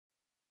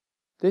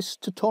This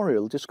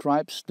tutorial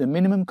describes the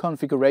minimum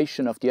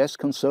configuration of the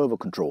ESCON servo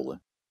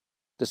controller.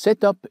 The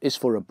setup is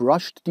for a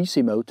brushed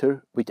DC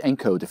motor with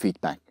encoder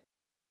feedback.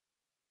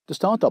 The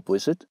Startup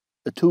Wizard,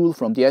 a tool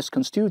from the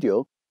ESCON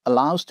Studio,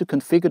 allows to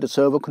configure the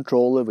servo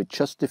controller with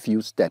just a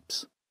few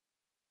steps.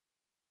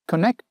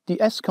 Connect the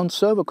ESCON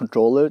servo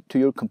controller to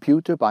your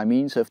computer by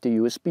means of the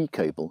USB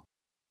cable.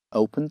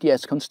 Open the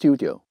ESCON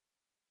Studio.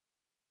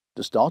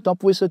 The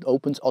Startup Wizard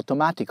opens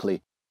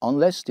automatically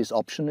unless this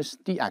option is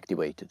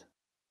deactivated.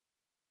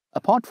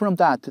 Apart from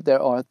that,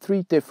 there are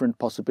 3 different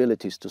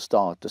possibilities to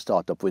start the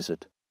Startup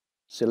Wizard.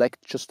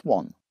 Select just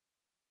one.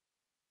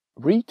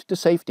 Read the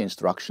safety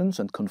instructions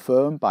and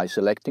confirm by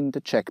selecting the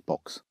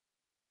checkbox.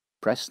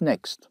 Press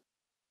Next.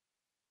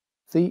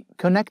 The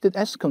connected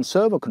ESCON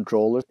servo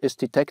controller is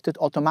detected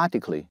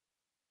automatically.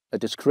 A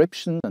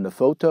description and a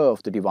photo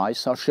of the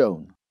device are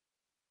shown.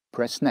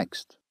 Press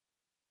Next.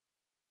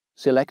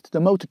 Select the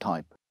motor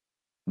type.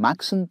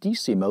 Maxon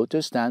DC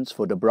motor stands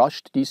for the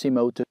brushed DC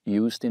motor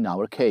used in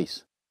our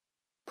case.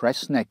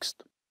 Press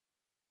Next.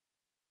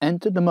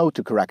 Enter the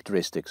motor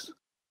characteristics.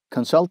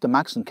 Consult the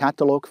maxon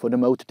catalog for the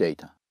motor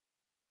data.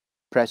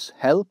 Press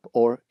Help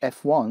or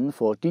F1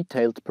 for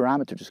detailed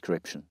parameter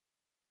description.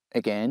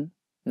 Again,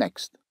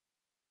 Next.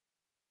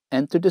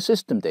 Enter the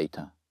system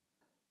data.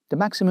 The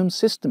maximum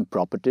system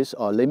properties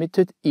are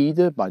limited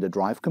either by the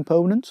drive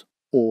components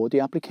or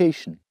the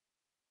application.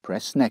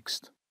 Press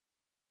Next.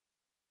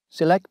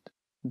 Select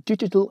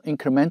Digital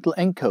Incremental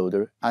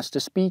Encoder as the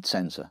speed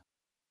sensor.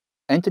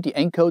 Enter the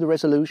encoder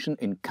resolution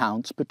in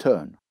counts per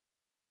turn.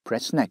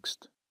 Press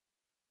Next.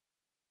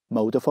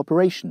 Mode of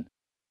operation.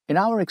 In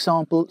our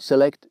example,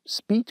 select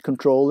Speed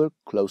Controller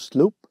Closed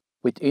Loop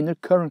with Inner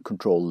Current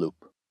Control Loop.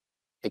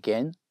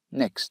 Again,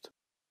 Next.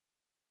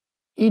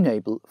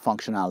 Enable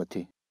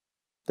functionality.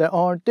 There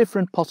are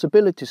different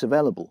possibilities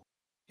available.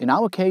 In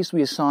our case,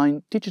 we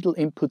assign Digital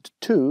Input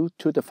 2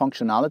 to the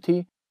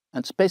functionality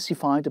and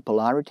specify the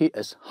polarity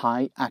as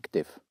High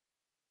Active.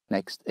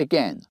 Next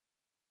again.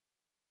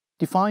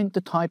 Define the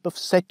type of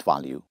set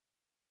value.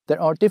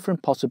 There are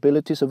different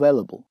possibilities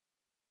available.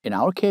 In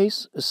our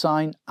case,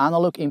 assign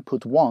Analog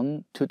Input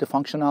 1 to the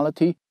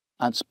functionality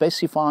and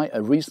specify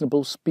a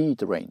reasonable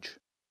speed range.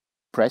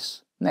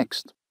 Press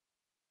Next.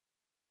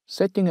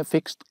 Setting a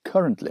fixed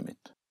current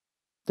limit.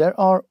 There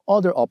are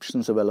other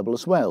options available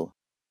as well.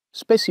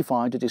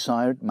 Specify the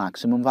desired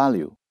maximum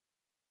value.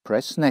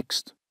 Press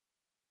Next.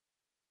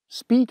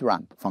 Speed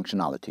ramp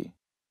functionality.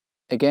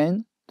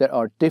 Again, there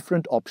are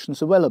different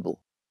options available.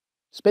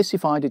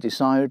 Specify the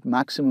desired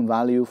maximum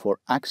value for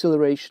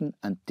acceleration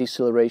and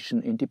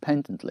deceleration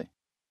independently.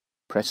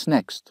 Press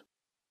Next.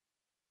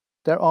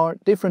 There are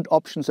different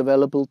options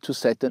available to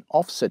set an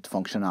offset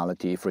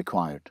functionality if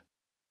required.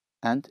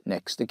 And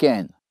Next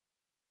again.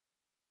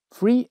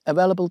 Free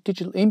available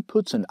digital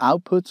inputs and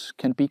outputs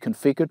can be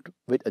configured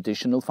with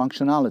additional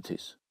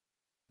functionalities.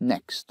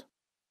 Next.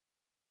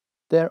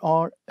 There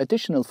are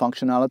additional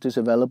functionalities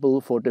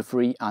available for the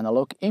free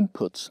analog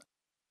inputs.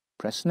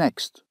 Press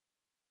Next.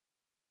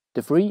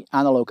 The free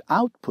analog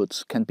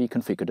outputs can be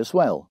configured as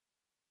well.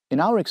 In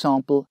our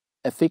example,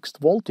 a fixed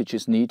voltage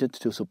is needed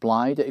to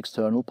supply the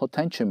external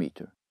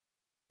potentiometer.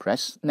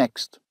 Press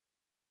Next.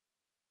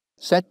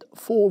 Set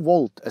 4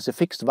 volt as a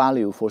fixed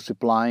value for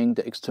supplying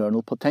the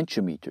external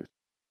potentiometer.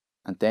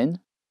 And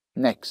then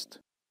Next.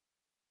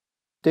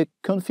 The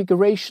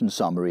configuration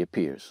summary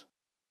appears.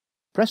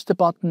 Press the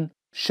button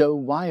Show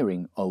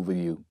Wiring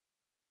Overview.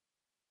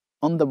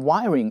 On the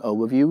wiring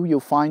overview,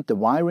 you'll find the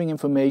wiring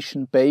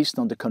information based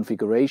on the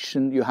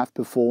configuration you have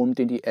performed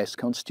in the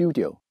ESCON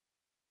Studio.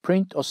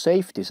 Print or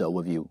save this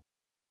overview.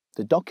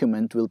 The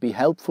document will be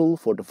helpful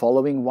for the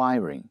following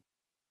wiring.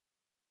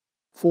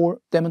 For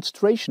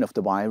demonstration of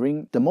the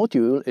wiring, the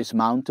module is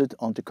mounted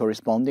on the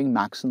corresponding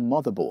maxon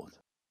motherboard.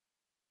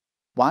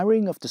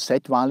 Wiring of the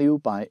set value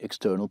by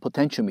external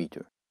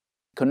potentiometer.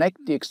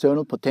 Connect the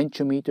external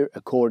potentiometer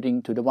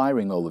according to the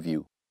wiring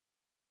overview.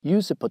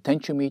 Use a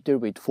potentiometer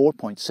with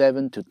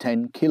 4.7 to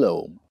 10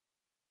 kilo-ohm.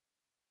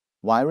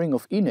 Wiring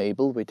of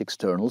Enable with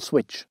external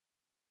switch.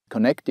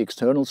 Connect the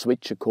external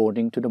switch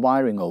according to the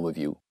wiring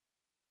overview.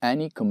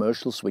 Any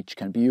commercial switch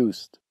can be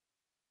used.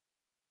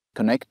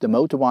 Connect the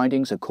motor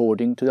windings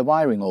according to the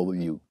wiring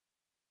overview.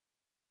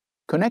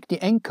 Connect the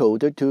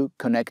encoder to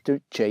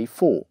connector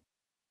J4.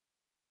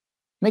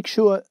 Make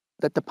sure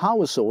that the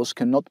power source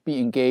cannot be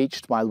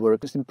engaged while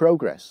work is in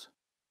progress.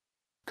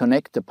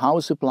 Connect the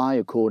power supply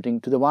according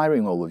to the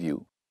wiring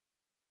overview.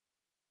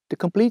 The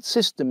complete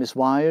system is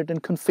wired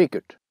and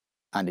configured,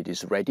 and it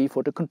is ready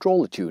for the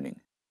controller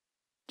tuning.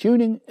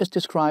 Tuning is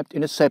described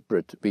in a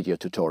separate video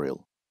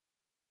tutorial.